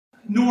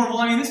normal.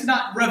 I mean, this is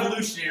not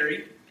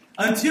revolutionary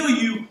until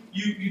you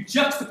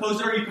juxtapose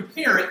it or you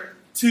compare it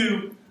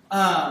to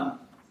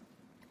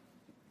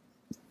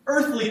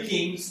earthly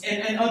kings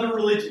and other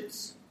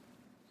religions.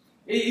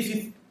 If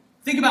you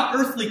think about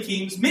earthly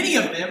kings, many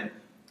of them,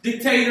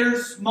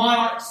 dictators,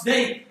 monarchs,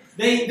 their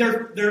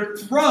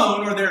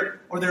throne or their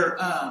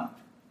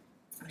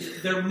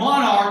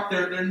monarch,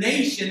 their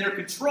nation, their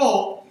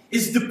control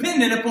is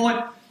dependent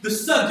upon the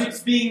subjects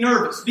being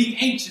nervous, being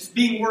anxious,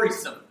 being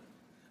worrisome.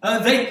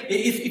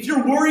 If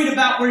you're worried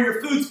about where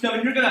your food's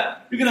coming, you're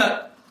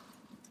gonna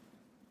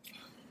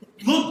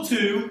look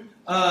to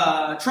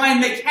try and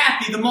make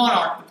happy the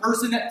monarch, the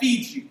person that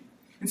feeds you.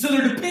 And so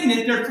they're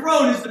dependent, their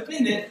throne is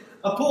dependent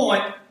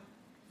upon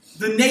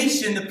the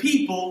nation, the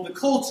people, the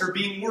culture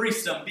being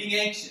worrisome, being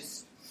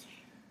anxious.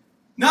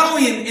 Not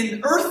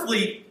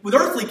only with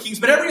earthly kings,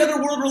 but every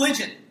other world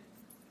religion.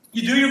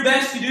 You do your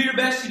best, you do your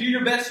best, you do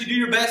your best, you do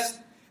your best.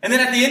 And then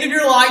at the end of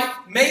your life,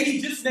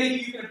 maybe, just maybe,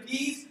 you can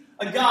appease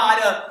a God,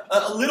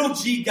 a little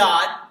g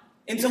God,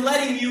 into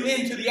letting you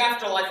into the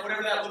afterlife,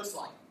 whatever that looks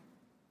like.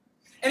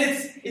 And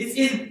it's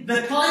in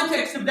the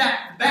context of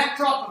that,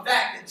 backdrop of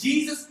that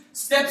Jesus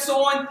steps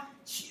on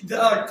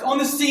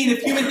the scene of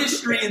human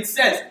history and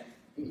says,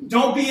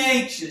 don't be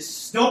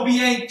anxious, don't be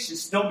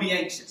anxious, don't be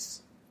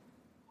anxious.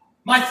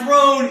 My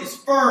throne is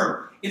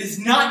firm. It is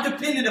not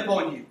dependent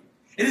upon you.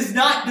 It is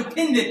not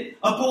dependent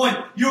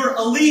upon your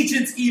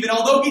allegiance even,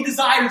 although he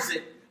desires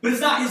it. But it's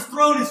not, his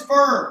throne is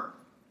firm.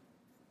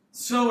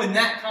 So in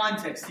that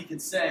context, he can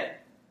say,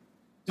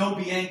 don't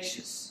be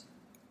anxious.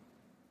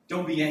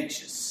 Don't be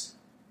anxious.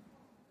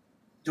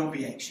 Don't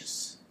be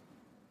anxious.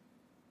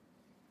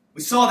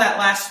 We saw that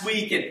last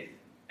week, and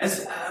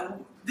as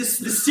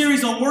this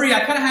series on worry,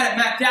 I kind of had it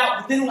mapped out,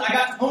 but then I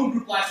got to home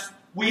group last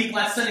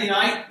Sunday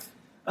night.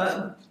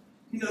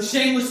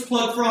 Shameless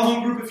plug for a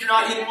home group. If you're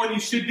not in one, you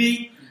should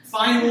be.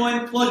 Find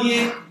one, plug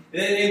in.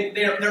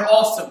 They're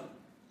awesome.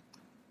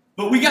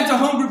 But we got to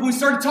home group and we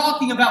started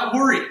talking about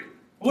worry.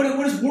 What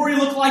does worry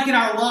look like in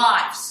our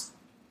lives?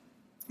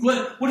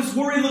 What does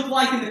worry look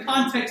like in the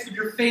context of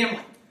your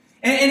family?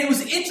 And it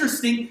was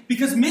interesting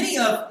because many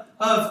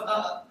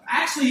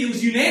actually it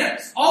was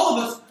unanimous. All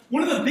of us,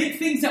 one of the big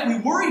things that we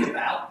worried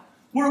about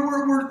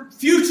were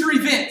future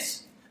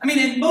events. I mean,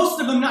 and most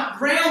of them not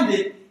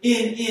grounded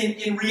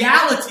in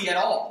reality at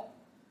all.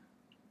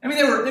 I mean,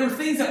 there were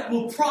things that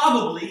will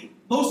probably,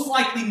 most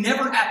likely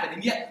never happen,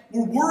 and yet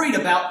we're worried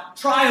about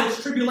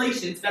trials,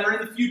 tribulations that are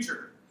in the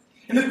future.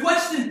 And the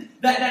question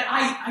that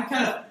I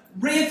kind of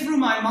ran through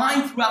my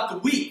mind throughout the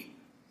week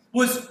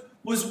was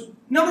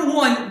number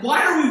one,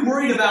 why are we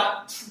worried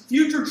about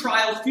future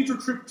trials, future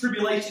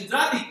tribulations? And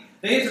I think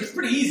the answer is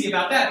pretty easy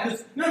about that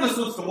because none of us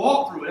wants to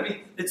walk through it. I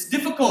mean, it's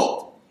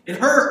difficult. It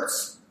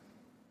hurts.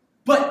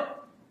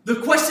 But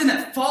the question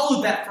that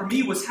followed that for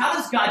me was, how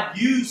does God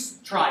use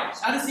trials?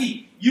 How does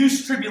he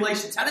use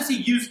tribulations? How does he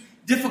use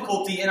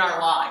difficulty in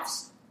our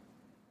lives?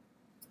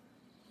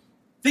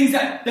 Things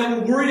that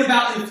we're worried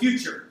about in the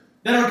future,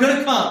 that are going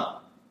to come.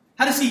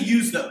 How does he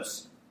use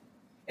those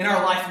in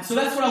our life? And so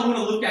that's what I want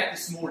to look at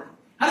this morning.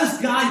 How does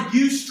God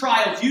use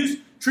trials, use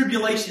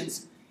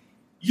tribulations,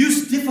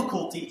 use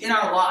difficulty in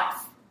our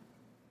life?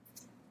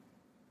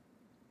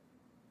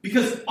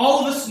 Because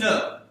all of us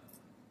know,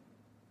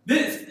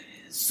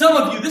 some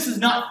of you, this is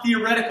not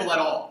theoretical at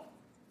all.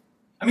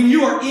 I mean,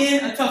 you are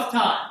in a tough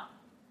time.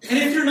 And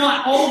if you're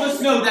not, all of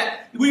us know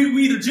that we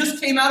either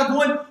just came out of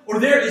one or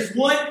there is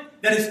one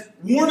that is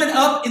warming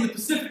up in the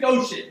Pacific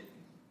Ocean.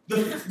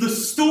 The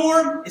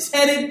storm is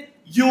headed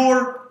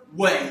your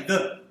way.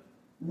 The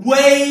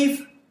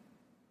wave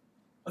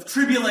of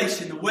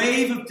tribulation, the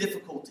wave of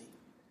difficulty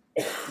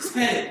is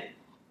headed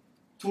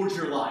towards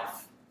your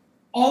life.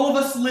 All of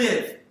us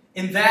live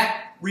in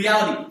that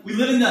reality. We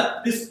live in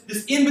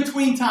this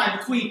in-between time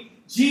between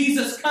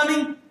Jesus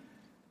coming,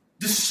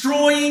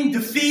 destroying,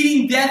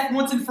 defeating death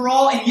once and for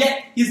all, and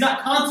yet he has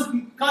not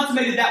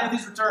consummated that with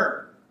his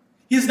return.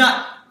 He has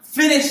not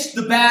finished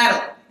the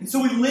battle. And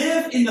so we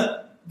live in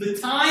the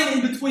time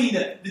in between,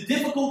 the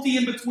difficulty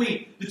in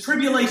between, the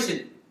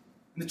tribulation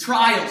and the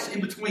trials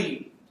in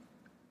between,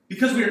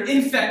 because we are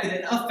infected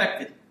and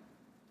affected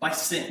by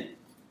sin.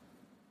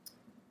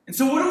 And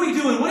so what are we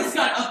doing? What is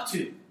God up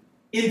to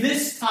in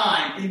this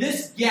time, in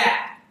this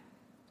gap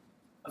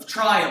of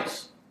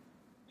trials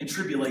and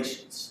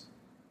tribulations?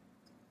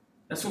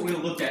 That's what we're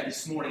going to look at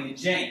this morning in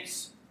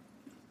James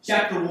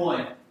chapter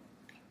 1.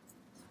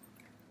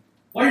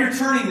 While you're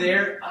turning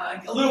there,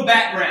 a little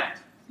background.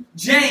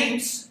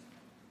 James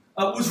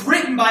was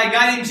written by a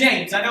guy named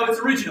James. I know it's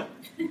original.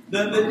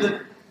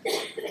 The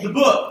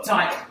book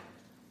title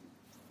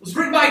was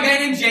written by a guy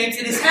named James,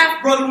 and his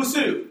half-brother was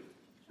who?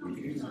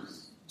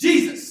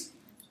 Jesus.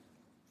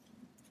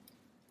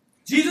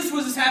 Jesus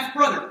was his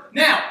half-brother.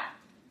 Now,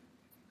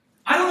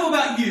 I don't know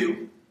about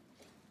you,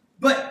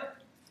 but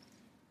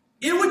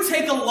it would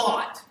take a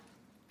lot,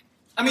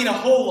 a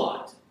whole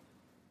lot,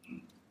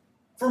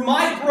 for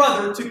my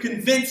brother to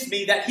convince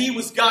me that he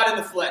was God in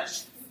the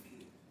flesh.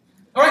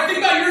 All right, think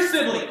about your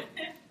sibling.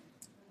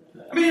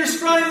 Your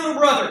scrawny little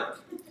brother.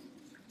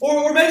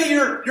 Or maybe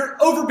your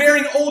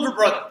overbearing older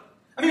brother.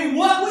 I mean,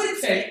 what would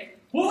it take?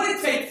 What would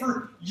it take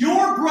for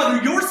your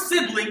brother, your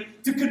sibling,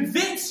 to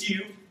convince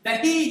you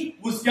that he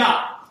was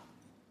God?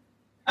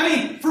 I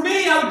mean, for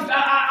me,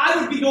 I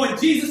would be going,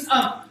 Jesus,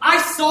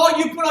 I saw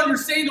you put on your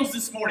sandals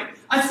this morning.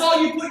 I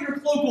saw you put your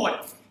cloak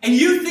on. And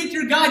you think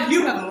you're God?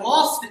 You have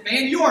lost it,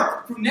 man. You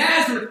are from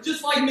Nazareth,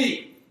 just like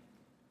me.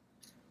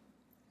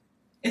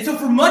 And so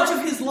for much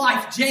of his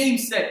life,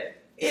 James said,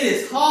 it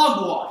is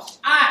hogwash.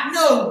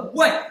 No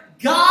way.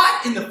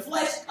 God in the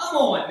flesh, come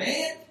on,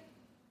 man.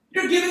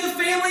 You're giving the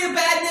family a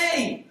bad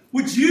name.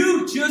 Would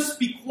you just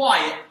be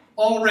quiet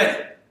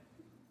already?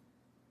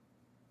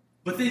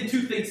 But then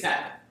two things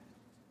happened.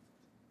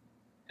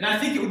 And I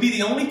think it would be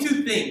the only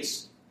two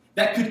things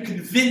that could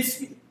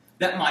convince me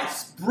that my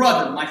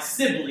brother, my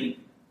sibling,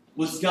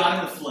 was God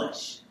in the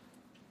flesh.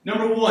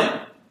 Number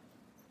one,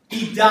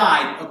 he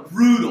died a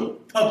brutal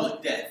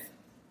public death.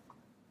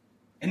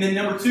 And then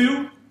number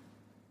two,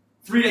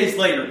 3 days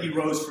later, he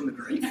rose from the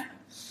grave.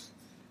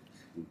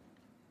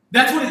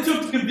 That's what it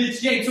took to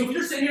convince James. So if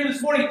you're sitting here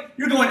this morning,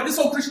 you're going, this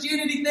whole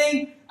Christianity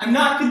thing, I'm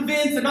not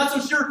convinced, I'm not so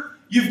sure.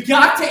 You've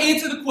got to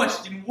answer the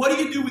question, what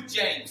do you do with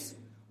James?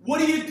 What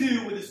do you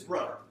do with his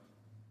brother?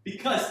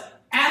 Because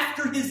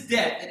after his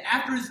death and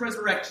after his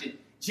resurrection,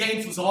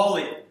 James was all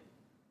in.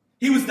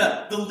 He was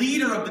the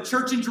leader of the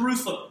church in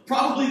Jerusalem,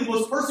 probably the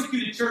most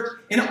persecuted church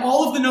in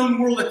all of the known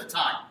world at the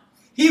time.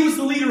 He was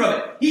the leader of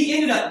it. He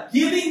ended up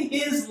giving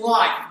his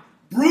life,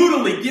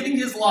 brutally giving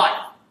his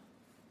life,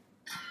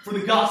 for the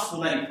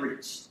gospel that he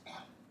preached.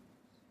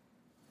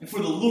 And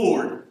for the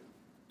Lord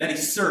that he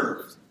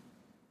served,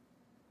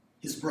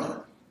 his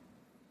brother.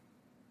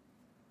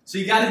 So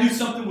you got to do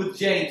something with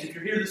James. If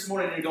you're here this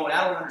morning and you're going,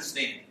 I don't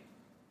understand.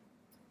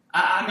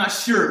 I'm not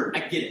sure I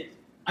get it.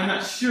 I'm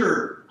not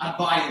sure I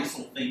buy this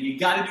whole thing. You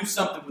got to do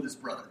something with his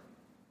brother.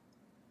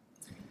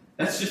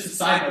 That's just a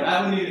side note.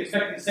 I wouldn't even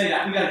expect him to say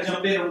that. We got to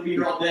jump in or we'll be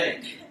here all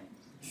day.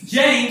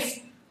 James,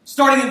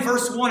 starting in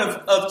verse 1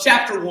 of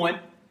chapter 1,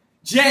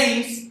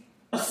 James,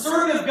 a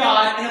servant of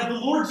God and of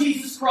the Lord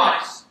Jesus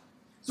Christ.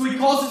 So he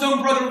calls his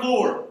own brother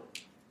Lord.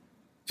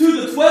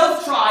 To the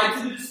 12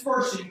 tribes in the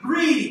dispersion,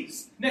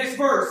 greetings. Next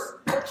verse.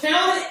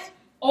 Count it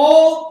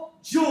all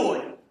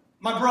joy,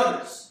 my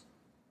brothers,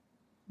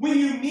 when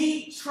you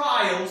meet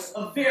trials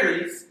of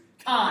various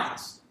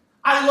kinds.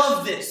 I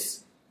love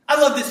this. I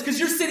love this because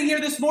you're sitting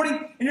here this morning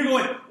and you're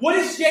going, what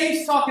is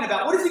James talking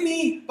about? What does he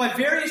mean by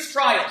various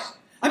trials?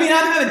 I mean,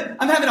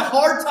 I'm having a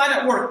hard time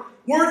at work.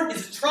 Work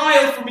is a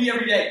trial for me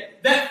every day.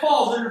 That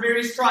falls under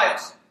various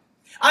trials.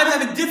 I'm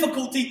having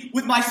difficulty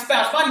with my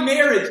spouse. My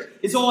marriage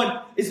is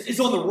on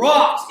the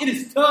rocks. It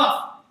is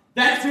tough.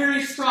 That's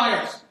various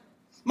trials.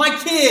 My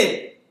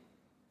kid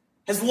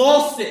has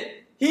lost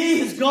it. He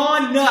has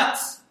gone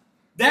nuts.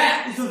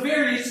 That is a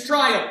various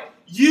trial.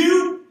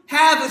 You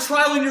have a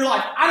trial in your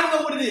life. I don't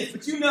know what it is,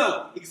 but you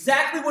know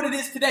exactly what it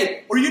is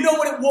today. Or you know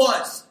what it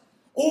was.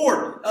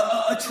 Or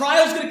a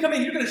trial is going to come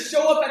in. You're going to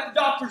show up at the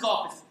doctor's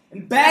office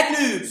and bad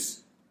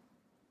news.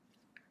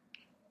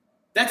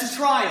 That's a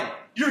trial.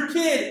 Your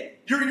kid,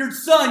 your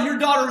son, your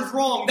daughter is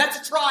wrong.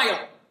 That's a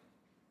trial.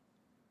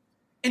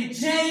 And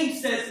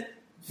James says,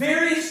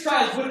 various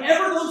trials,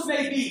 whatever those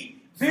may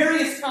be,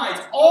 various kinds,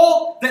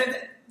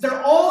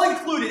 they're all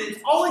included.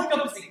 It's all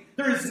encompassing.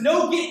 There is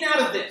no getting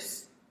out of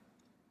this.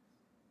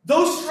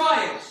 Those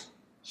trials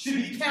should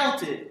be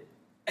counted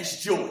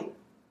as joy.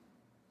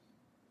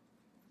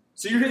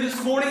 So you're here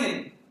this morning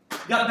and you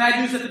got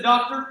bad news at the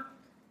doctor.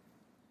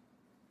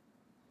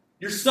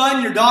 Your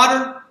son, your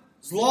daughter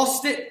has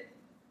lost it.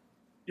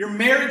 Your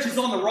marriage is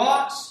on the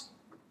rocks.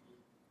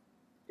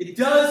 It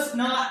does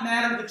not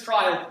matter the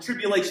trial, the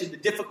tribulation, the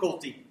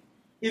difficulty.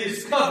 It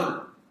is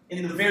covered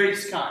in the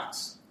various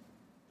kinds.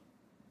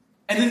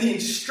 And then the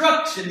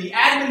instruction, the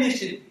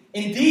admonition,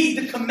 indeed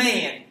the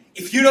command,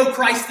 if you know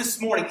Christ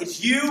this morning,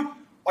 is you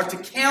are to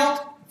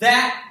count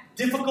that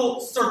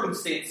difficult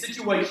circumstance,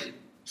 situation,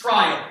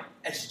 trial,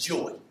 as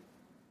joy.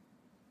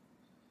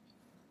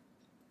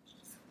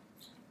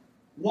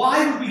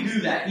 Why would we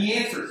do that? He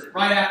answers it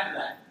right after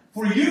that.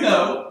 For you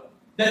know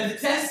that the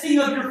testing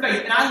of your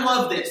faith, and I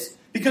love this,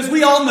 because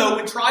we all know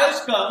when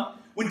trials come,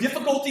 when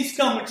difficulties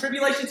come, when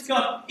tribulations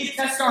come, it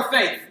tests our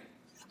faith.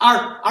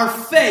 Our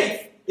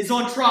faith is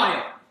on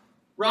trial,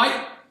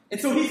 right? And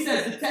so he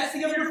says the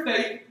testing of your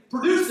faith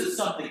produces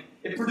something.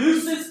 It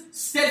produces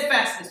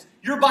steadfastness.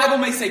 Your Bible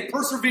may say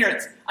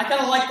perseverance. I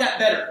kind of like that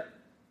better.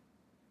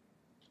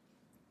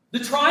 The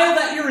trial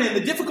that you're in,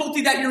 the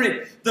difficulty that you're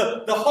in,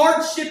 the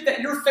hardship that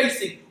you're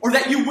facing, or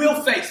that you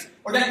will face,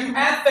 or that you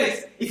have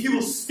faced, if you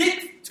will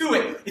stick to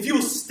it, if you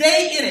will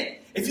stay in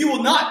it, if you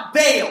will not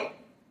bail,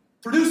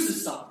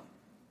 produces something.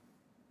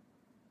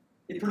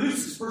 It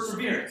produces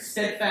perseverance,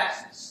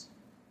 steadfastness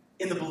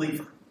in the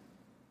believer.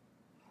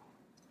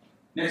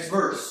 Next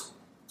verse.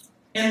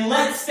 And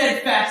let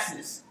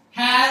steadfastness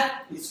have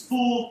its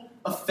full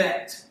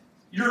effect.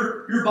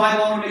 Your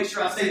Bible, I want to make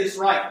sure I say this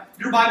right.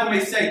 Your Bible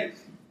may say,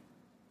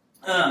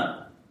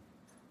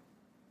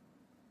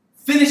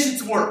 finish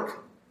its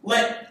work.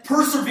 let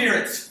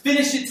perseverance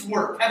finish its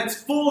work, have its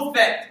full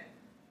effect,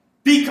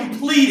 be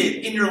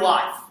completed in your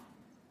life.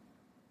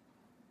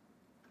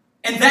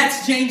 And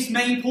that's James'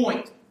 main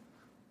point.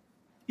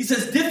 He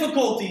says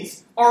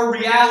difficulties are a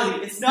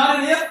reality. It's not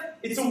an if,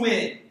 it's a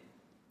when.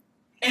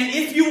 And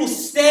if you will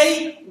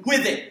stay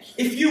with it,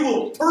 if you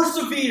will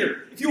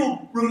persevere, if you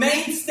will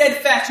remain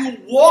steadfast, you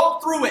will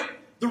walk through it,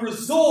 the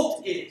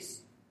result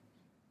is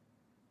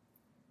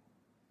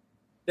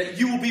that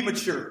you will be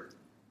mature,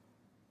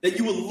 that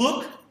you will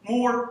look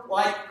more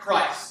like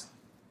Christ.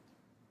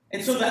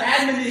 And so the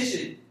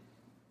admonition,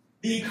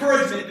 the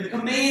encouragement, the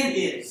command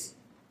is,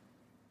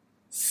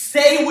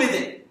 stay with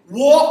it,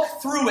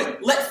 walk through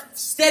it, let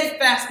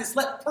steadfastness,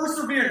 let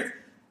perseverance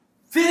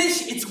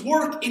finish its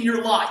work in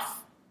your life.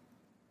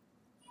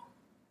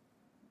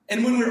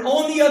 And when we're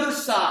on the other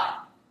side,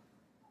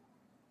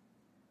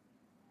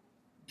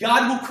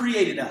 God will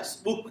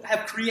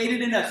have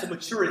created in us a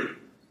maturity,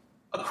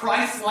 a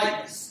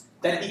Christ-likeness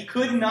that He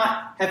could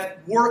not have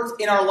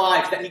worked in our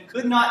lives, that He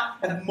could not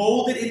have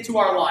molded into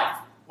our life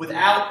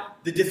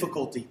without the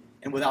difficulty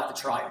and without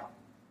the trial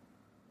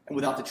and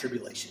without the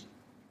tribulation.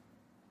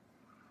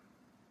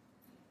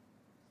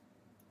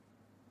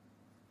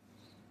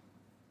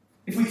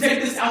 If we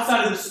take this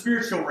outside of the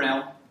spiritual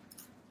realm,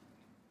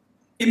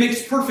 it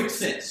makes perfect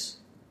sense.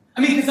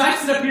 I mean, because I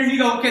sit up here and you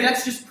go, okay,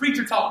 that's just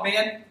preacher talk,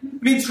 man.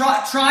 I mean,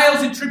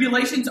 trials and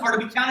tribulations are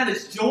to be counted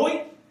as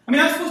joy. I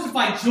mean, I'm supposed to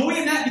find joy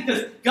in that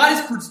because God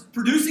is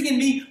producing in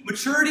me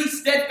maturity,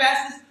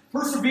 steadfastness,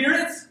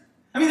 perseverance.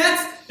 I mean,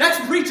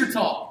 that's preacher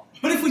talk.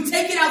 But if we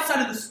take it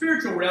outside of the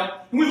spiritual realm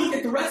and we look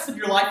at the rest of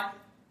your life,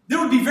 there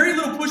would be very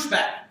little pushback.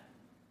 I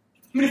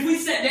mean, if we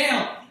sat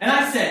down and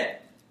I said,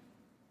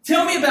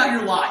 tell me about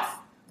your life.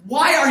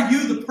 Why are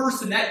you the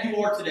person that you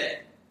are today?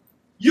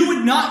 You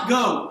would not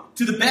go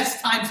to the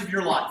best times of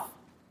your life.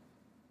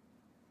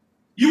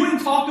 You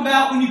wouldn't talk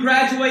about when you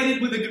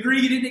graduated with a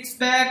degree you didn't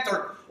expect,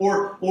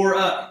 or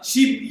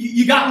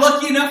you got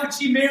lucky enough and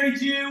she married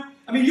you.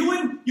 I mean, you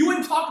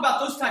wouldn't talk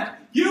about those times.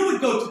 You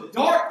would go to the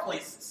dark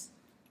places,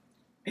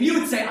 and you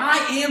would say, "I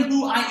am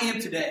who I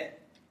am today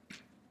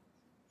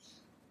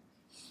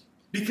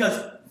because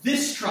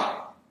this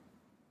trial,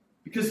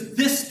 because of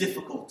this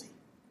difficulty,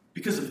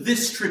 because of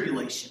this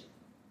tribulation."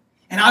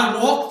 And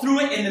I walked through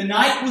it, and the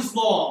night was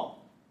long,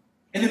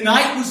 and the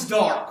night was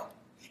dark,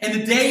 and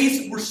the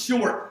days were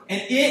short,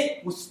 and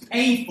it was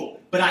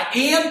painful. But I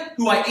am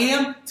who I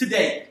am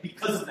today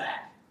because of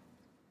that.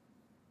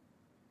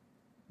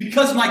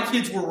 Because my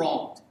kids were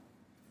wronged.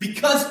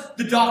 Because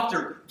the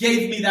doctor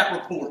gave me that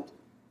report.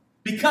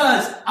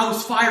 Because I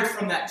was fired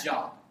from that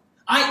job.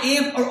 I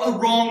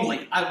am,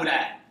 wrongly, I would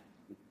add.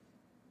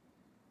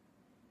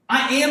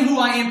 I am who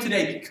I am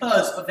today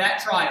because of that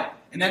trial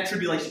and that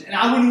tribulation. And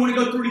I wouldn't want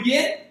to go through it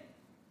again,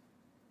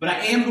 but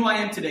I am who I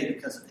am today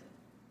because of it.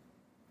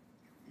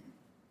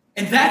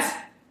 And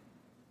that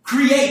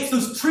creates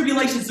those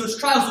tribulations, those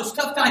trials, those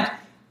tough times,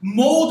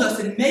 mold us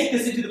and make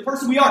us into the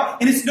person we are.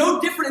 And it's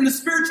no different in the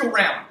spiritual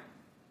realm.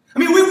 I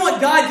mean, we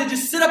want God to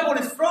just sit up on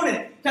His throne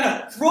and kind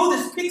of throw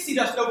this pixie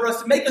dust over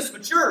us to make us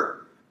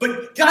mature.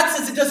 But God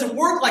says it doesn't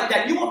work like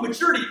that. You want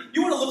maturity.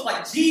 You want to look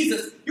like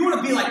Jesus. You want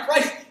to be like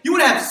Christ. You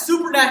want to have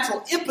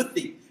supernatural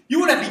empathy. You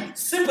want to be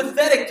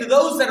sympathetic to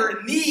those that are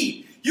in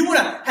need. You want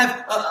to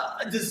have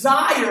a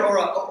desire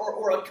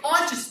or a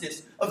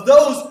consciousness of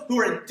those who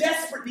are in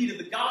desperate need of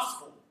the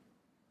gospel.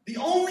 The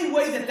only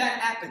way that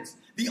happens,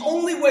 the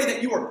only way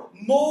that you are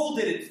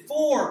molded and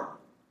formed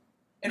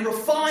and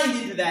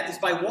refined into that is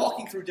by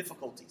walking through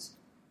difficulties.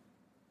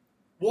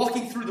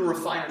 Walking through the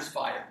refiner's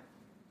fire.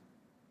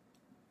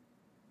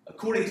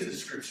 According to the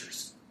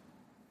Scriptures.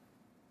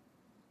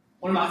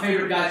 One of my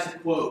favorite guys to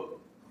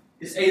quote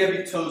is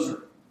A.W.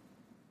 Tozer.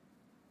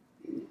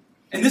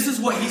 And this is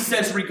what he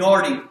says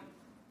regarding,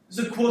 this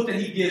is a quote that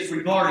he gives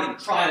regarding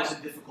trials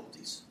and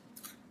difficulties.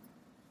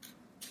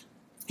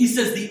 He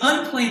says, the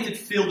unplanted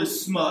field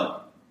is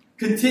smug,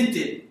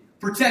 contented,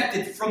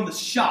 protected from the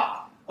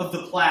shock of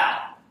the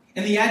plow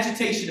and the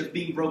agitation of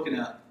being broken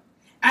up.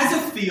 As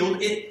a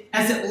field,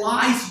 as it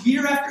lies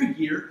year after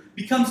year,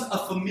 becomes a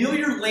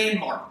familiar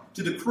landmark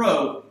to the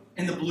crow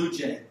and the blue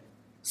jay.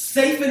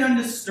 Safe and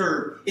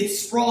undisturbed, it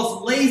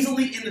sprawls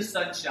lazily in the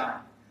sunshine,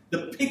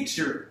 the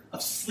picture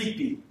of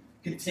sleepy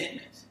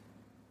contentment.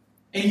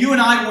 And you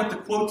and I want the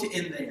quote to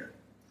end there.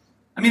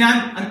 I mean,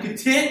 I'm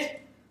content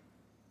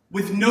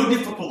with no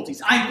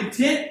difficulties. I'm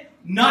content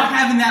not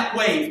having that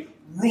wave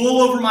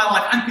roll over my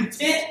life. I'm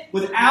content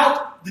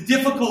without the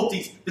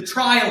difficulties, the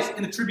trials,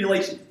 and the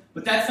tribulations.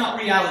 But that's not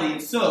reality.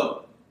 And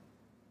so,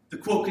 the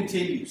quote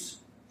continues.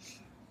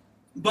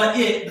 But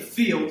it, the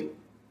field,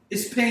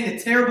 is paying a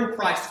terrible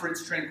price for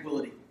its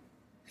tranquility.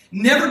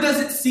 Never does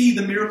it see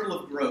the miracle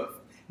of growth.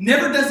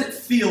 Never does it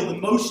feel the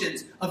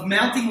motions of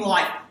mounting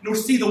life, nor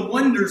see the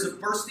wonders of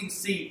bursting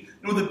seed,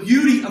 nor the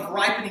beauty of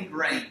ripening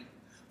grain.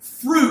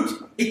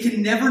 Fruit it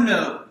can never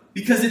know,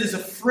 because it is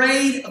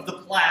afraid of the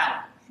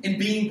plow and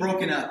being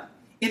broken up.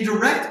 In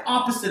direct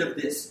opposite of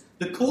this,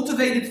 the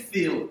cultivated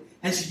field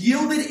has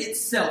yielded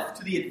itself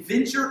to the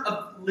adventure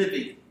of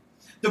living,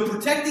 The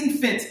protecting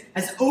fence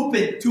has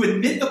opened to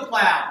admit the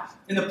plow,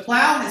 and the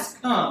plow has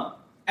come,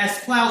 as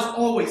plows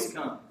always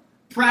come,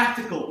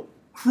 practical,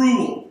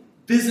 cruel,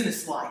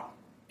 businesslike,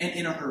 and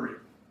in a hurry.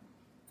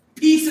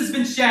 Peace has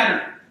been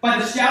shattered by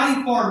the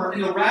shouting farmer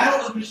and the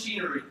rattle of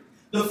machinery.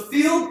 The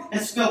field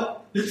has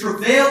felt the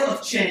travail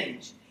of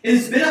change. It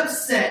has been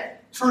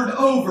upset, turned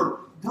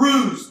over,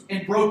 bruised,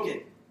 and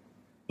broken.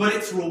 But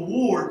its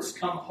rewards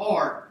come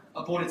hard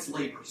upon its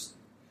labors.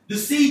 The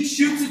seed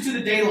shoots into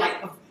the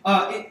daylight,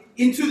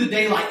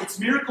 its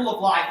miracle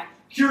of life,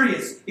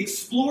 curious,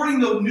 exploring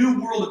the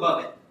new world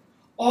above it.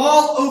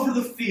 All over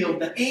the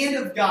field, the hand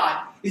of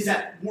God is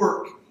at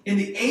work in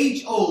the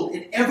age-old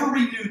and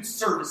ever-renewed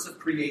service of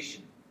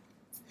creation.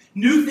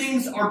 New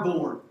things are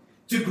born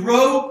to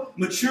grow,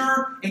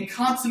 mature, and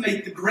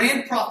consummate the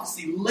grand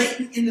prophecy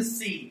latent in the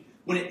seed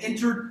when it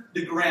entered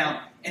the ground.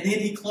 And then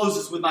he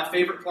closes with my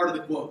favorite part of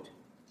the quote.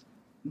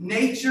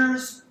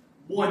 Nature's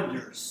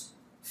wonders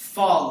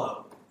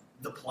follow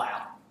the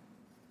plow.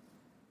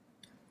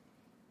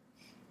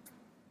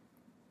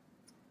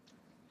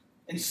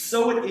 And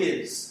so it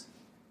is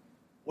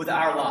with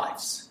our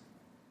lives.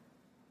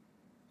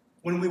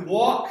 When we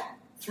walk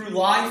through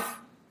life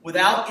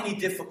without any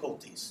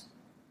difficulties,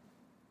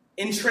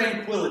 in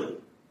tranquility,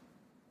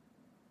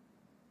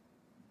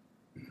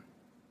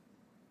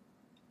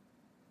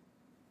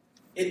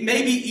 it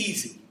may be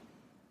easy,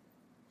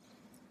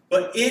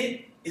 but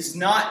it is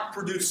not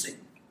producing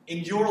in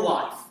your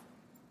life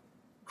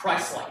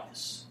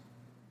Christ-likeness.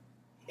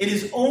 It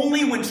is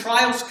only when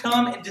trials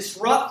come and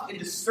disrupt and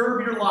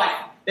disturb your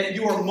life that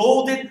you are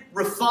molded,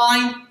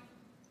 refined,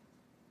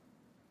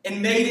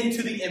 and made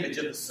into the image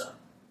of the Son.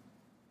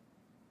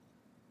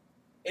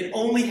 It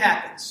only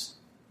happens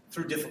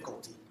through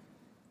difficulty.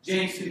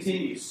 James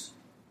continues.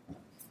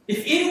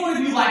 If any one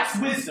of you lacks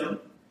wisdom,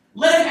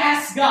 let him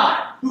ask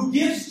God, who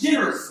gives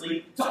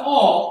generously to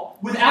all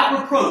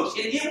without reproach,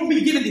 and it will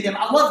be given to him.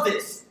 I love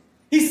this.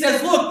 He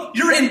says, look,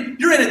 you're in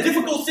a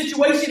difficult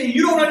situation and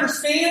you don't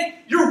understand,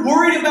 you're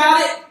worried about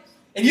it,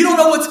 and you don't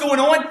know what's going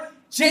on.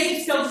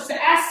 James tells us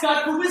to ask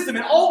God for wisdom,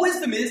 and all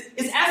wisdom is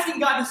asking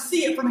God to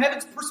see it from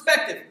heaven's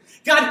perspective.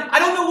 God, I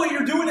don't know what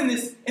you're doing in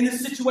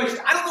this situation.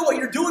 I don't know what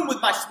you're doing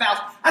with my spouse.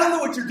 I don't know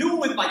what you're doing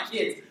with my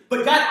kids.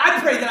 But God, I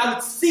pray that I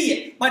would see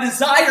it. My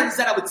desire is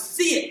that I would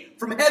see it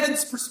from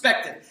heaven's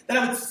perspective, that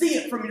I would see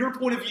it from your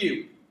point of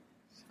view.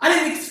 I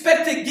didn't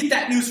expect to get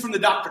that news from the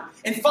doctor.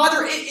 And Father,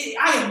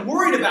 I am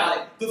worried about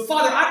it. But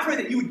Father, I pray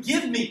that you would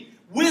give me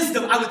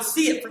wisdom. I would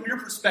see it from your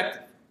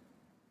perspective.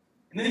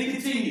 And then he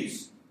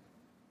continues.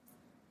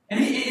 And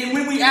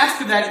when we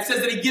ask him that, it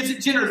says that he gives it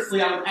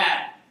generously, I would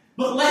add.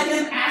 But let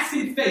him ask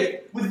in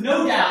faith with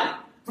no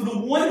doubting. For the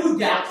one who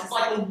doubts is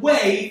like a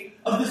wave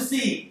of the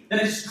sea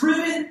that is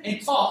driven and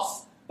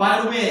tossed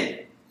by the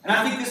wind. And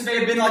I think this may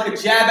have been like a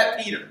jab at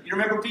Peter. You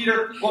remember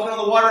Peter walking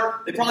on the water?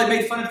 They probably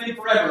made fun of him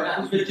forever. That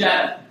was a good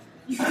jab.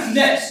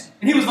 Next.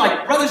 And he was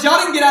like, brothers, y'all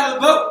didn't get out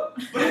of the boat.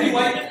 But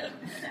anyway,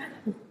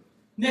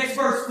 next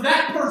verse. For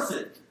that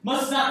person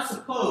must not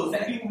suppose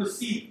that he will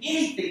receive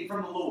anything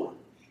from the Lord.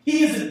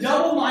 He is a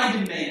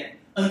double-minded man,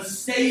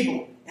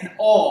 unstable in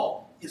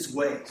all his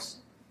ways.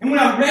 And when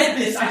I read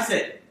this, I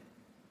said,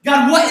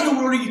 God, what in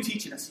the world are you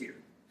teaching us here?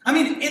 I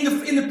mean,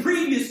 in the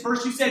previous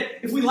verse, you said,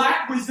 if we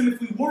lack wisdom, if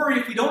we worry,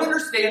 if we don't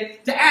understand,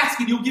 to ask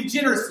and you'll give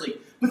generously.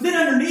 But then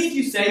underneath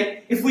you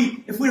say, if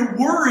we're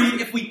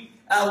worried, if we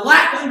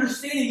lack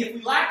understanding, if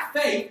we lack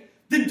faith,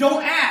 then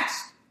don't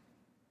ask.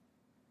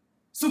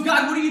 So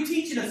God, what are you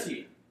teaching us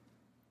here?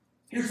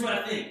 Here's what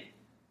I think.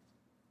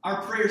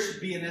 Our prayer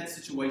should be in that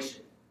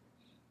situation.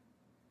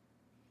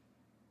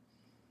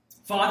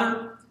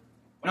 Father,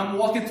 when I'm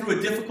walking through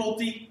a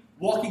difficulty,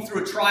 walking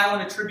through a trial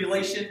and a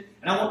tribulation,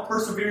 and I want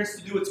perseverance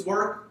to do its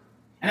work,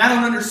 and I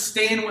don't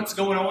understand what's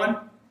going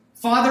on,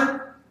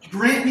 Father,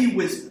 grant me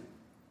wisdom,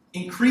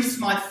 increase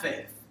my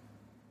faith,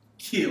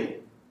 kill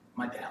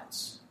my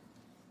doubts.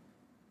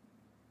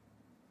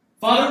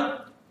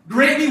 Father,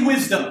 grant me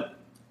wisdom.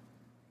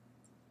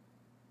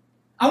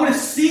 I want to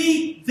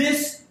see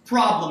this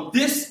problem,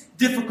 this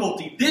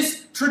difficulty,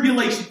 this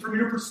tribulation from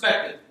your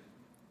perspective.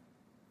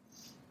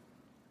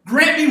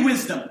 Grant me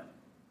wisdom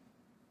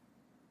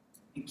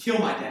and kill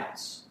my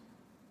doubts.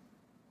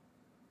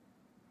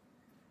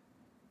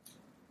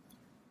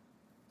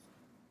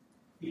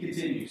 He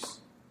continues.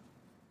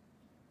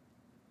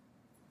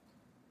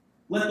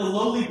 Let the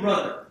lowly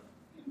brother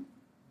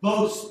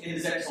boast in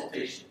his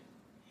exaltation,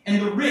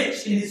 and the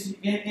rich in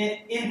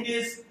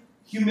his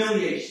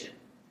humiliation.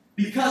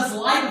 Because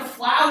like a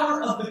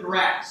flower of the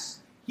grass,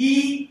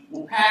 he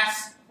will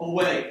pass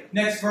away.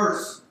 Next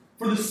verse.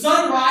 For the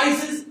sun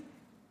rises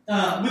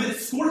with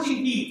its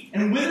scorching heat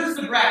and withers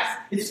the grass.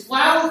 Its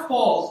flower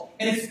falls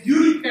and its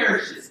beauty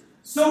perishes.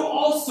 So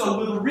also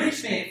will the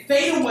rich man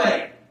fade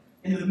away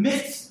in the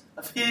midst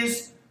of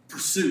his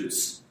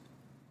pursuits.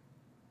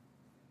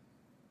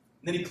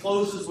 And then he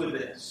closes with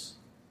this.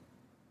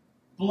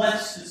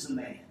 Blessed is the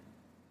man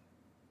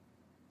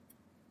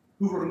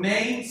who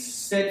remains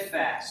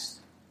steadfast.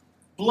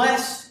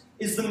 Blessed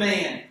is the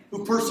man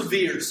who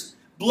perseveres.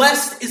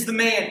 Blessed is the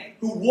man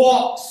who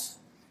walks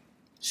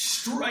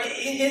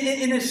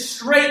in a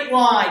straight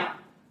line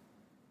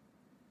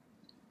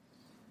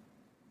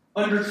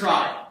under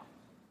trial.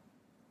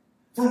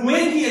 For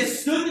when he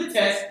has stood the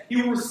test,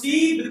 he will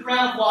receive the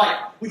crown of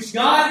life, which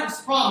God has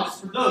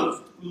promised for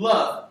those who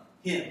love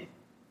him.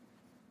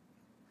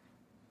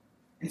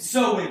 And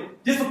so when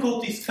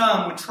difficulties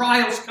come, when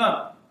trials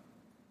come,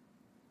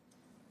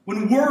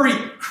 when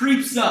worry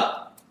creeps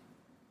up,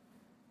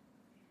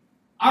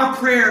 our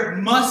prayer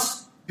must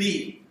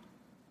be,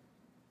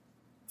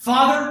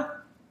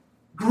 Father,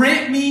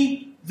 grant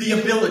me the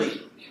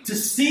ability to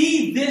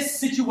see this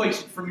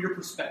situation from your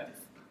perspective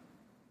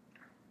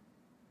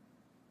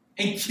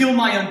and kill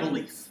my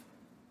unbelief.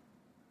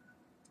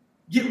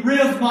 Get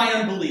rid of my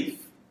unbelief.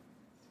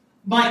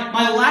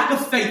 My lack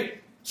of faith,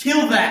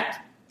 kill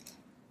that.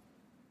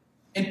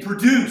 And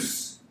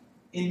produce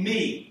in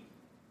me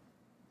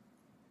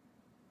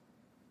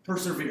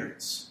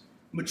perseverance,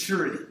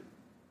 maturity,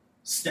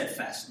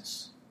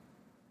 steadfastness.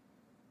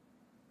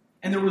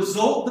 And the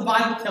result, the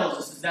Bible tells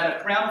us, is that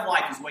a crown of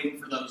life is waiting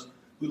for those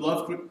who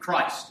love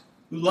Christ,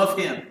 who love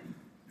him,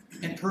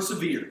 and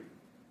persevere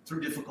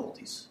through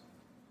difficulties.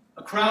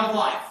 A crown of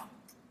life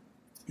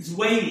is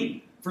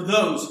waiting for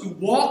those who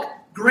walk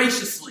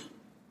graciously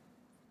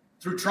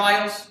through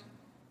trials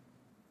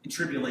and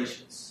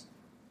tribulations.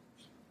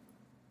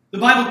 The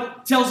Bible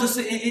tells us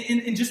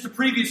in just the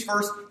previous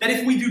verse that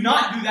if we do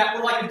not do that,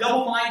 we're like a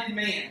double-minded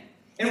man.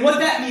 And what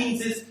that means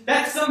is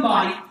that's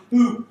somebody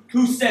who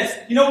says,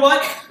 you know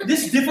what?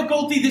 This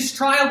difficulty, this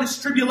trial,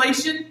 this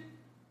tribulation,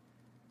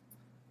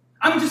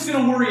 I'm just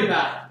going to worry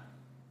about it.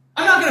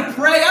 I'm not going to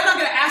pray. I'm not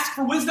going to ask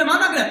for wisdom. I'm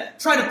not going to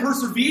try to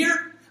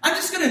persevere. I'm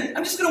just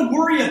going to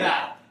worry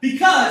about it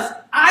because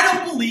I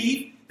don't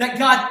believe that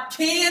God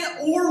can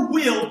or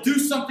will do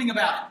something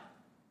about it.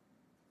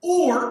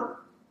 Or,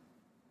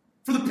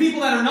 for the people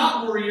that are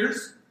not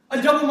worriers,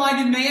 a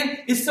double-minded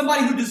man is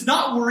somebody who does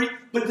not worry,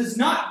 but does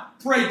not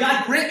pray,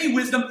 God, grant me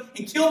wisdom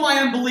and kill my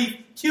unbelief,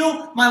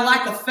 kill my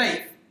lack of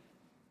faith.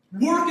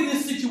 Work in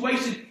this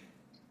situation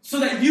so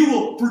that you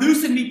will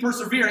produce in me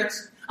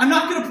perseverance. I'm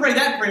not going to pray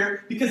that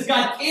prayer because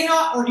God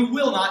cannot or he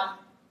will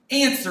not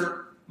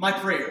answer my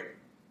prayer.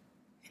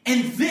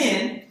 And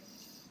then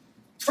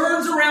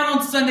turns around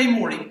on Sunday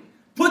morning,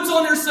 puts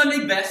on their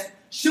Sunday best,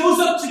 shows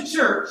up to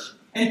church,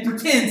 and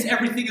pretends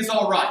everything is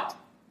all right.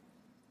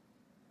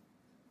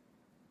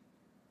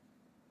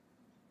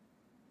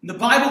 And the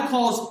Bible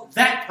calls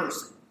that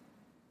person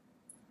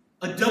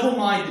a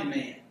double-minded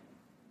man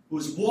who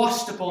is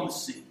washed upon the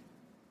sea,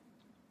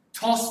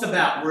 tossed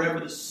about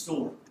wherever the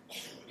storm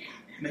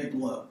may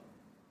blow.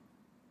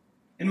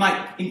 And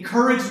my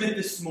encouragement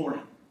this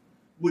morning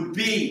would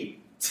be,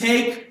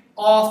 take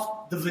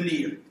off the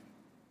veneer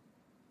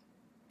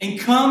and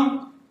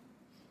come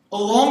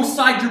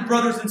alongside your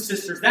brothers and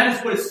sisters. That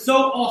is what is so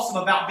awesome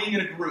about being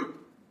in a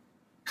group.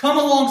 Come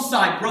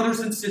alongside brothers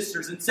and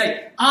sisters and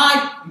say,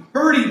 I am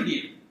hurting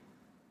here.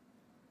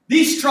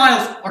 These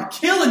trials are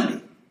killing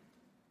me.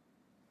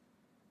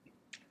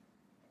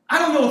 I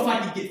don't know if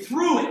I can get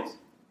through it,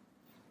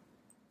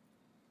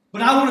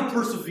 but I want to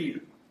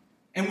persevere.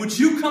 And would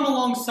you come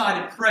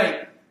alongside and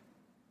pray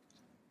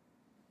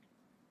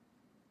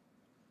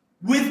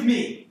with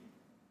me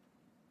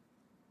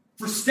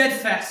for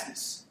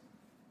steadfastness,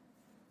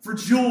 for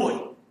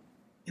joy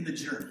in the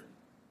journey?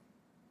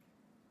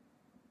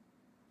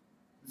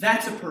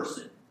 That's a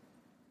person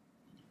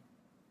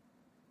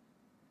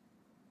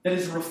that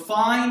is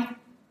refined,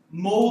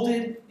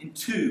 molded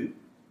into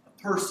a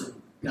person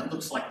that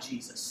looks like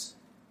Jesus.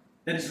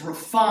 That is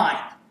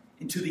refined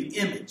into the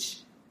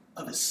image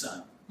of his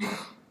Son.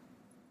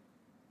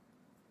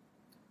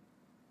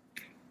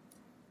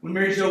 When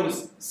Mary Jo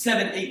was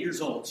 7, 8 years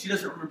old, she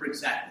doesn't remember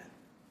exactly.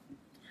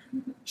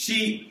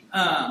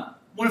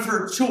 One of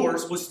her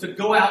chores was to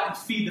go out and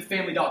feed the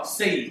family dog,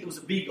 Sadie. It was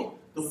a beagle,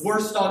 the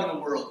worst dog in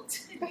the world.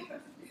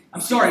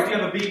 I'm sorry if you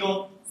have a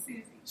beagle.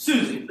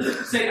 Susie.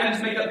 I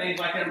just make up names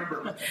I can't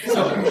remember.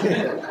 So,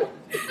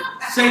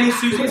 Sadie,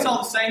 Susie, it's all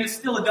the same. It's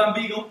still a dumb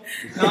beagle.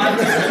 No, I'm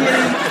just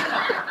kidding.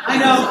 I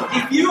know.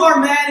 If you are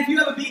mad, if you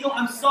have a beagle,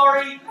 I'm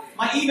sorry.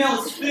 My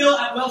email is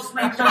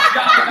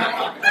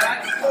phil@wellspringchurch.com.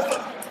 Right?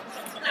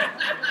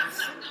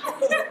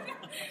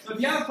 So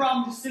if you have a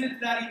problem, just send it to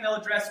that email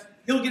address.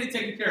 He'll get it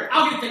taken care of.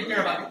 I'll get it taken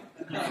care of.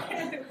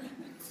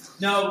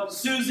 No,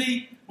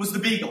 Susie was the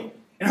beagle.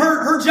 And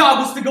her job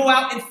was to go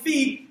out and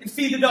feed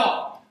the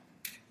dog.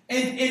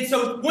 And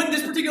so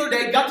this particular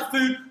day, got the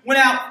food, went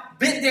out,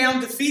 bent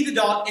down to feed the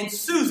dog, and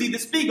Susie,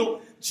 this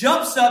beagle,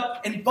 jumps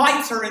up and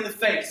bites her in the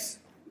face.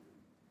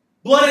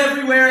 Blood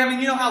everywhere. I mean,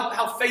 you know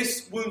how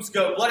face wounds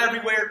go. Blood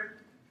everywhere.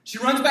 She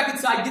runs back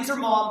inside, gets her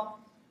mom.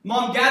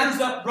 Mom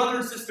gathers up brother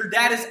and sister.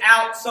 Dad is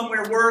out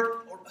somewhere,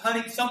 work or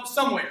hunting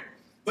somewhere,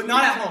 but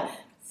not at home.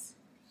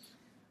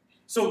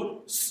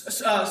 So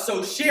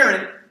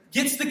Sharon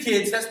gets the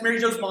kids. That's Mary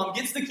Jo's mom.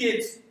 Gets the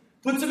kids,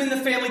 puts them in the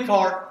family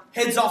car,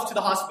 heads off to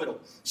the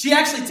hospital. She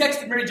actually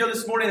texted Mary Jo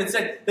this morning and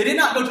said they did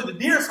not go to the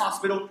nearest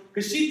hospital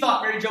because she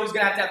thought Mary Jo was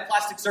going to have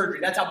plastic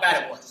surgery. That's how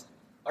bad it was.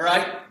 All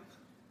right?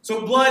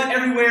 So blood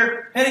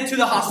everywhere, headed to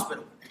the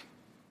hospital.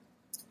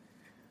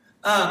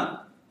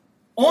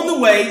 On the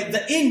way,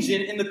 the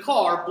engine in the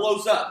car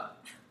blows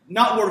up.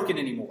 Not working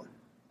anymore.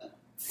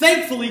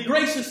 Thankfully,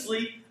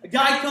 graciously, a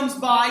guy comes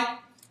by,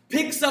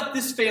 picks up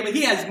this family.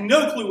 He has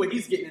no clue what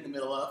he's getting in the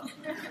middle of.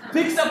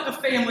 Picks up the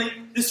family,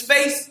 this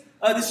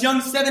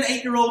young 7,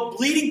 8-year-old,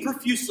 bleeding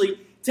profusely,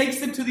 takes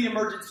them to the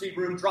emergency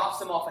room, drops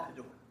them off at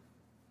the door.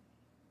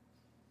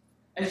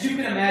 As you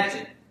can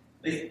imagine,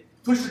 they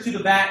push her to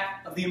the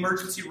back of the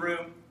emergency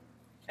room,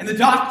 and the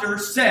doctor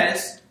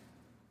says,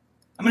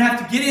 I'm going to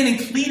have to get in and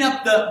clean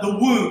up the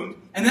wound,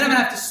 and then I'm going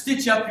to have to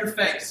stitch up your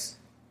face.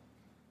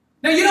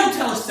 Now, you don't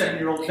tell a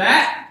 7-year-old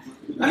that.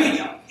 I mean,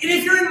 and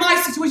if you're in my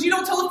situation, you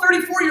don't tell a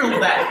 34-year-old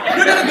that.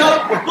 You're going to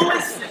go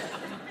ballistic.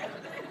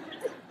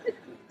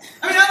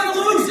 I mean, I'm going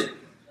to lose it.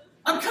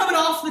 I'm coming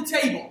off the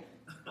table.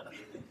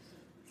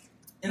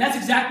 And that's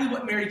exactly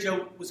what Mary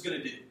Jo was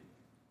going to do.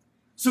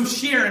 So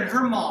Sharon,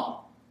 her mom,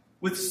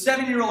 with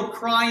 7-year-old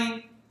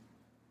crying,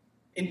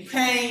 in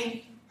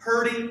pain,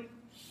 hurting,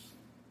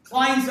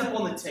 climbs up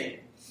on the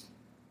table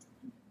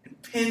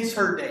and pins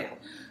her down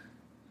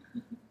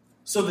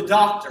so the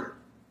doctor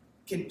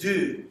can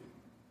do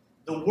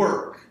the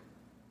work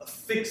of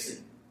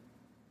fixing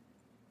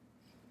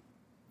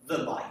the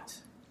bite.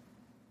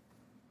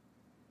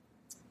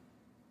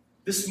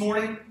 This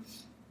morning,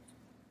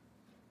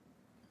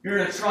 you're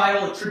in a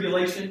trial, a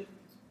tribulation,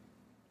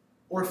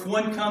 or if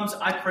one comes,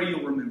 I pray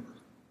you'll remember.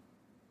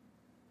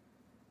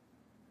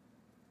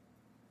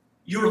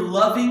 Your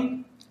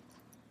loving,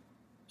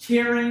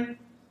 caring,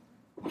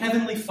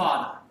 Heavenly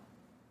Father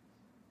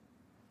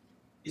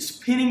is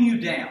pinning you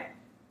down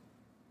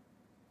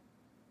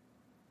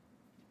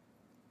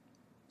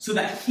so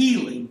that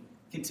healing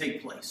can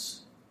take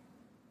place.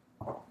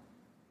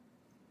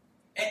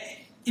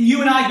 And you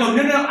and I go,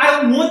 no,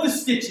 I don't want the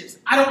stitches.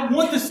 I don't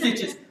want the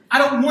stitches. I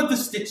don't want the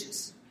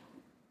stitches.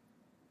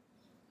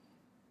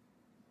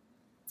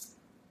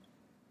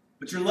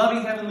 But your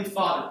loving Heavenly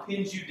Father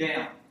pins you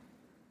down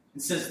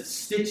and says the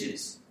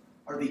stitches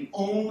are the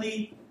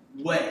only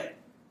way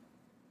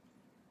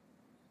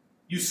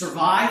you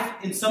survive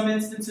in some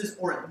instances,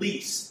 or at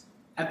least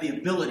have the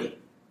ability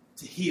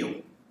to heal.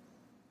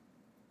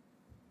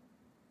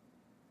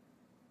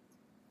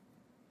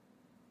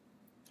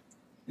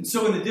 And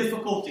so in the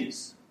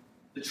difficulties,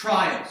 the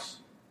trials,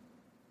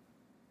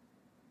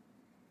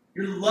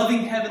 your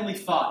loving Heavenly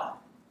Father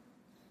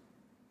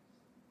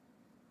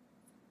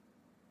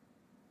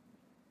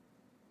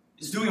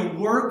is doing a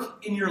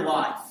work in your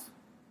life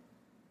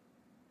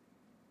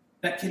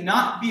that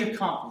cannot be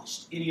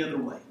accomplished any other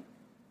way.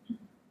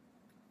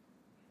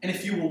 And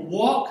if you will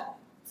walk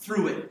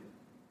through it,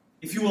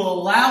 if you will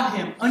allow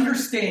Him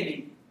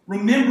understanding,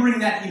 remembering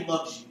that He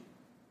loves you,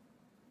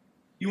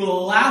 you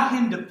will allow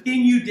Him to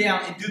pin you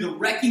down and do the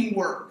wrecking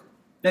work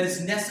that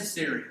is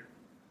necessary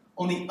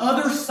on the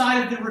other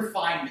side of the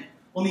refinement,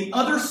 on the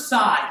other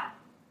side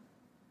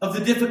of the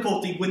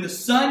difficulty, when the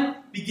sun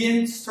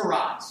begins to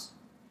rise.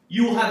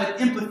 You will have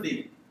an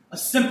empathy, a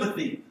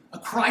sympathy, a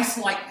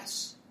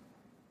Christ-likeness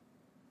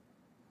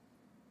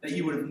that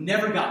you would have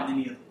never gotten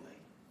any other way.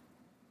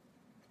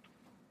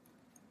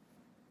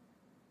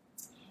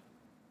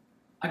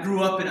 I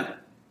grew up in a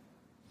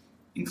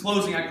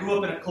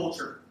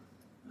culture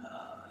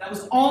that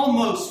was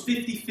almost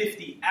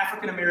 50-50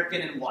 African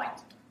American and white.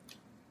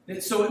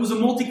 And so it was a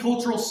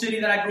multicultural city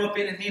that I grew up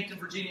in Hampton,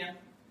 Virginia.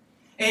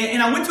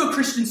 And I went to a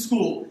Christian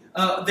school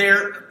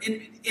there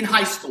in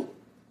high school.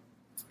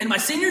 And my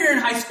senior year in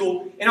high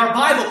school, in our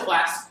Bible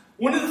class,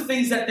 one of the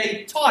things that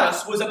they taught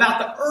us was about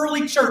the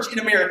early church in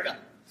America.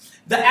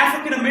 The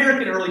African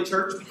American early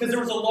church, because there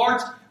was a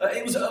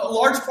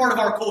large part of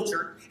our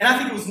culture, and I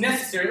think it was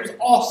necessary, it was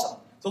awesome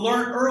to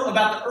learn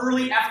about the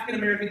early African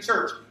American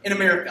church in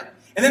America.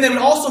 And then they would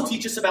also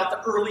teach us about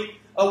the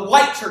early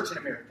white church in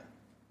America.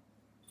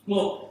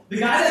 Well, the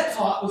guy that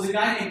taught was a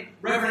guy named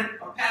Reverend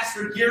or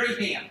Pastor Gary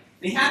Ham.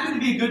 And he happened to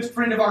be a good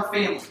friend of our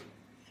family.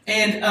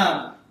 And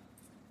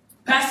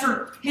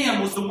Pastor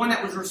Ham was the one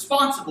that was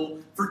responsible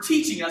for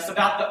teaching us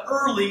about the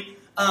early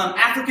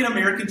African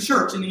American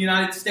church in the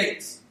United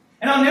States.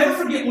 And I'll never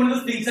forget one of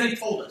the things that he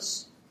told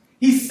us.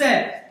 He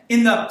said,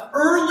 in the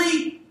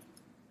early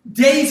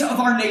days of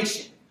our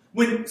nation,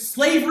 when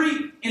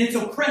slavery and its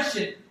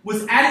oppression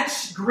was at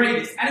its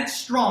greatest, at its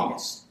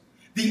strongest,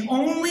 the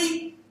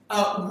only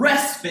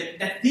respite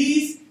that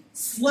these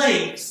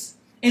slaves,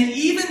 and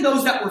even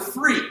those that were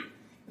free,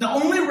 the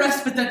only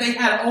respite that they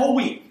had all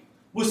week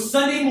was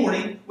Sunday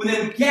morning when they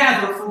would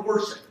gather for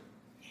worship.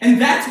 And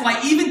that's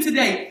why even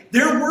today,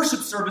 their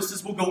worship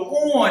services will go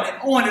on and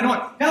on and on.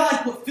 Kind of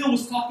like what Phil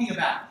was talking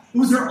about. It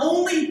was their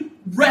only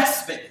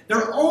respite,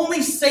 their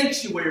only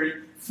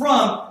sanctuary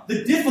from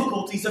the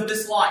difficulties of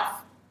this life.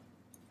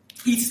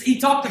 He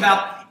talked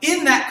about,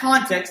 in that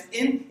context,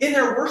 in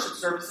their worship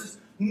services,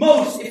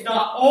 most, if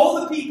not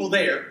all the people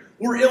there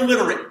were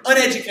illiterate,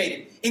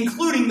 uneducated,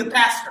 including the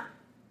pastor.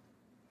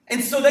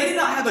 And so they did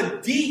not have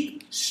a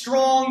deep,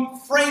 strong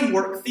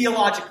framework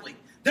theologically.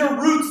 Their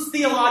roots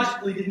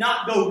theologically did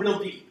not go real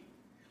deep.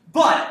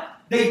 But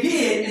they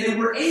did, and they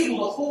were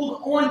able to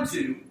hold on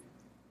to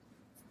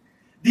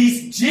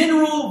these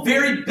general,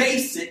 very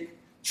basic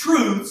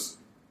truths,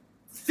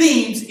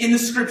 themes in the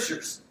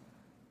Scriptures.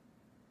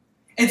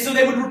 And so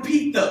they would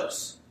repeat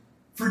those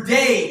for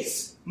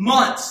days,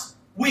 months,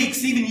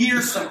 weeks, even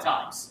years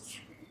sometimes.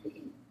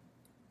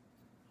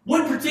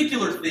 One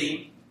particular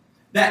theme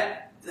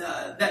that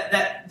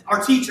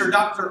our teacher,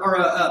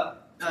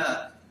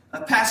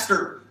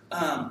 Pastor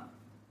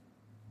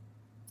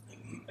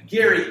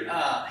Gary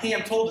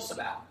Ham told us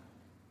about.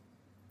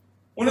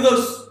 One of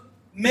those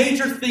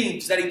major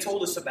themes that he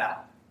told us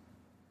about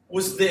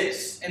was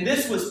this, and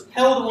this was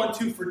held on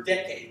to for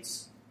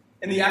decades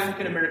in the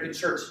African American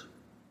church.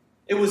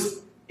 It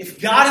was, if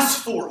God is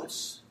for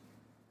us,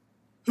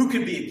 who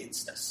can be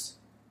against us?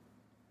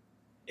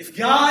 If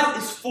God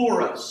is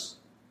for us,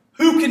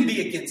 who can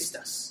be against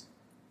us?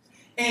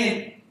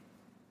 And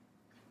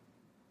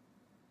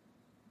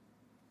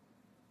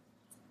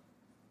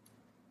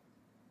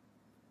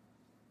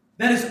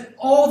that is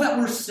all that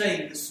we're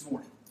saying this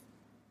morning.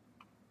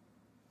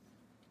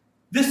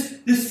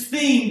 This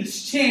theme,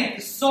 this chant,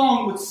 this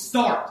song would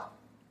start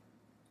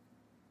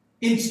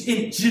in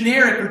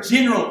generic or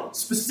general,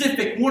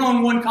 specific,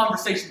 one-on-one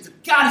conversations.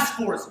 If God is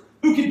for us,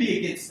 who can be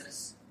against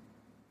us?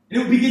 And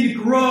it would begin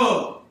to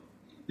grow.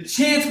 The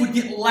chants would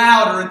get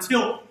louder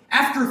until,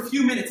 after a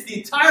few minutes, the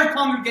entire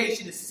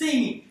congregation is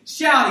singing,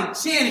 shouting,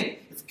 chanting.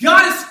 If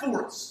God is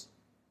for us,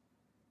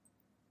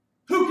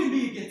 who can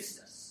be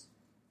against us?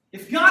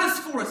 If God is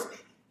for us,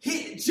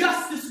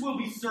 justice will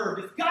be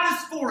served. If God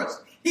is for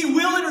us, He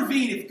will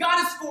intervene. If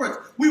God is for us,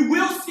 we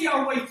will see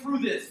our way through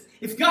this.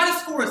 If God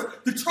is for us,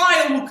 the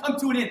trial will come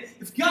to an end.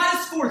 If God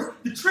is for us,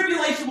 the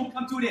tribulation will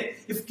come to an end.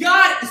 If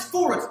God is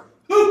for us,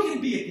 who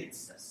can be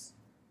against us?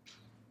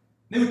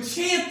 They would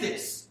chant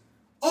this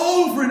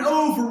over and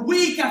over,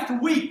 week after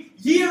week,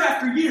 year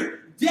after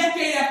year,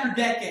 decade after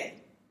decade.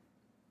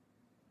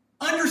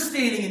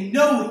 Understanding and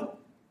knowing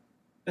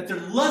that their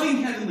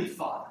loving Heavenly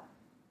Father,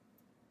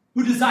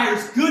 who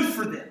desires good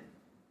for them,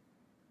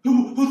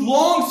 who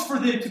longs for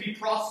them to be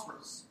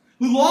prosperous,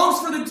 who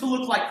longs for them to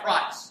look like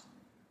Christ,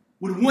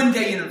 would one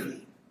day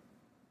intervene.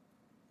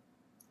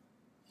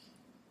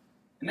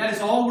 And that is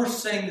all we're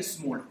saying this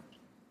morning.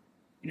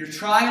 In your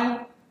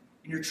trial,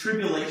 in your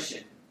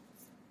tribulation,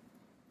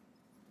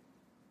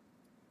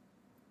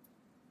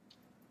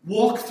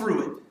 walk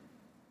through it.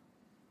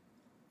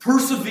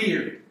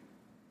 Persevere.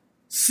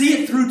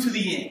 See it through to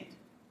the end.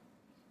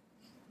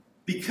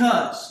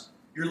 Because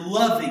your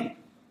loving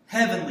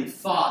Heavenly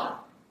Father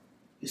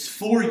is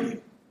for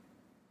you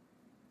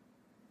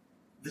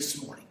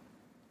this morning.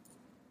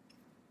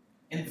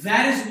 And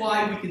that is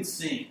why we can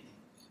sing,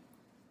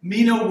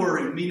 "Me no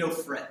worry, me no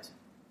fret."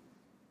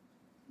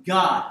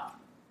 God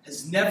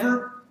has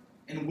never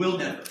and will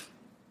never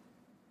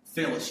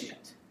fail us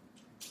yet.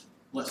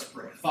 Let's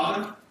pray.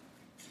 Father,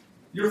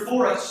 you're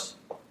for us.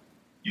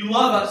 You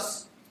love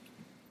us.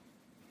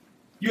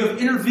 You have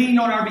intervened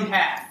on our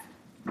behalf.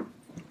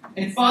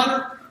 And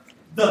Father,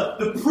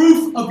 the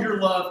proof of your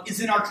love is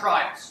in our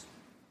trials.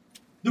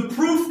 The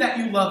proof that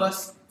you love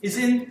us is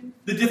in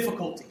the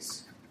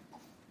difficulties.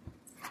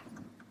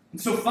 And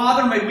so,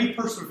 Father, may we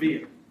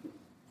persevere.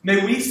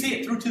 May we see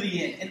it through to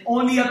the end. And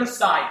on the other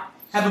side,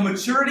 have a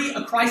maturity,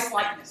 a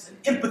Christ-likeness, an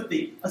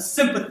empathy, a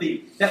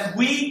sympathy that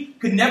we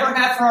could never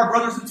have for our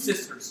brothers and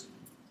sisters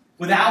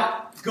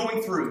without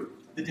going through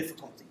the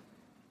difficulty.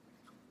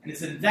 And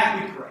it's in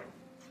that we pray.